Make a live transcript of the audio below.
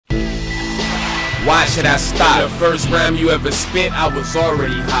Why should I stop? The first rhyme you ever spit, I was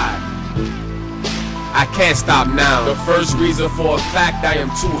already hot. I can't stop now. The first reason for a fact, I am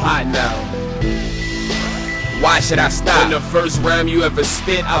too hot now. Why should I stop? In the first rhyme you ever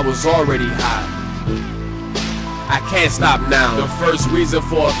spit, I was already hot. I can't stop now. The first reason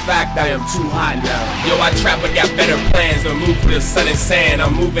for a fact, I am too hot now. Yo, I trap, I got better plans. I move for the sun and sand.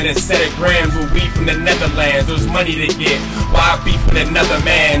 I'm moving a set of grams with weed from the Netherlands. There's money to get. Why I beef with another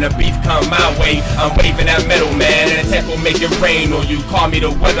man? The beef come my way. I'm waving that metal, man. And the tech will make it rain, or you call me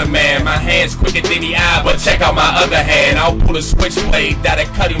the weatherman. My hand's quicker than the eye, but check out my other hand. I'll pull a switchblade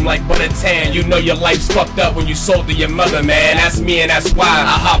that'll cut him like butter tan. You know your life's fucked up when you sold to your mother, man. That's me, and that's why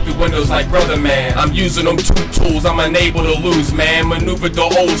I hop through windows like brother, man. I'm using them two tools. I'm unable to lose, man. Maneuver the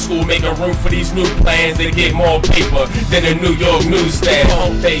old school, making room for these new plans. They get more paper than a New York newsstand.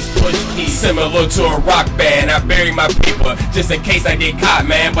 Home base push key, similar to a rock band. I bury my paper just in case I get caught,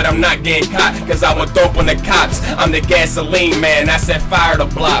 man. But I'm not getting caught, cause I would dope on the cops. I'm the gasoline man, I set fire to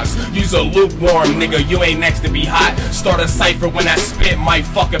blocks. Use a lukewarm nigga, you ain't next to be hot. Start a cipher when I spit, might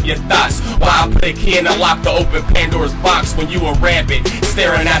fuck up your thoughts. While I put a key in the lock to open Pandora's box. When you a rabbit,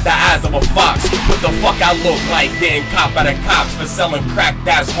 staring at the eyes of a fox. What the fuck I look like getting caught by the cops for selling crack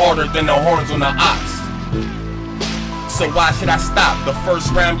that's harder than the horns on the ox? So why should I stop? The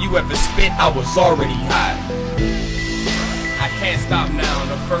first round you ever spit, I was already hot. I can't stop now.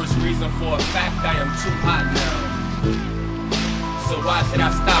 The first reason for a fact, I am too hot now. So why should I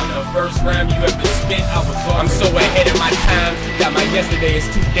stop? The first rhyme you ever spit, I was on. I'm so ahead of my time. Got my yesterday is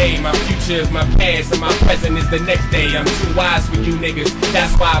today. My future is my past, and my present is the next day. I'm too wise for you niggas,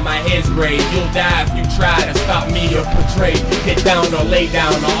 that's why my head's gray. You'll die if you try to stop me or portray. Get down or lay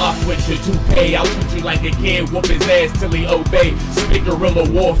down or off with your toupee. I'll treat you like a kid, whoop his ass till he obey. Spit guerrilla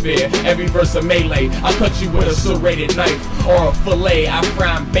warfare, every verse a melee. I'll cut you with a serrated knife or a fillet. I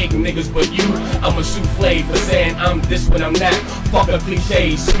fry and bake niggas, but you, I'm a souffle for saying I'm this when I'm not. Fuck a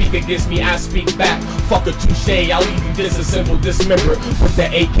cliche, speak against me, I speak back. Fuck a touche, I'll leave you disassemble, dismember with the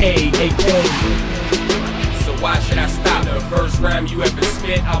AK. So why should I stop? The first rhyme you ever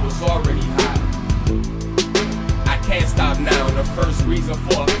spit, I was already hot. I can't stop now. The first reason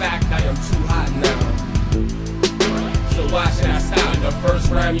for a fact, I am too hot now. So why should I stop? The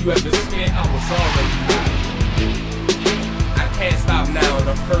first rhyme you ever spit, I was already hot. I can't stop now.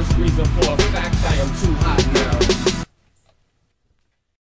 The first reason for a fact, I am too hot now.